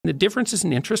The differences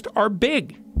in interest are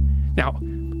big. Now,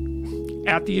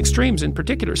 at the extremes in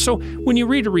particular. So when you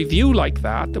read a review like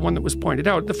that, the one that was pointed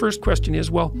out, the first question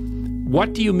is, well,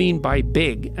 what do you mean by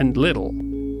big and little?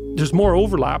 There's more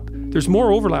overlap. There's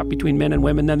more overlap between men and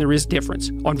women than there is difference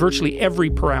on virtually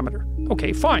every parameter.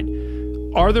 Okay,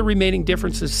 fine. Are the remaining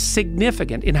differences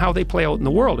significant in how they play out in the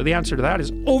world? And the answer to that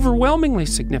is overwhelmingly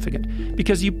significant,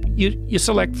 because you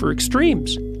select for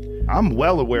extremes. I'm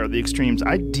well aware of the extremes.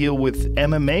 I deal with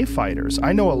MMA fighters.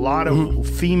 I know a lot of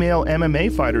female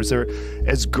MMA fighters. They're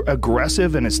as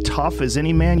aggressive and as tough as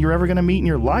any man you're ever going to meet in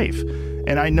your life.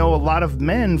 And I know a lot of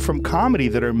men from comedy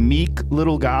that are meek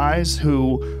little guys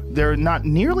who they're not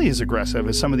nearly as aggressive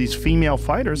as some of these female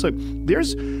fighters. Look,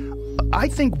 I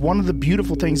think one of the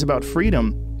beautiful things about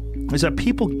freedom is that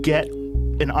people get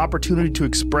an opportunity to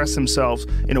express themselves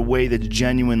in a way that's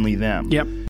genuinely them. Yep.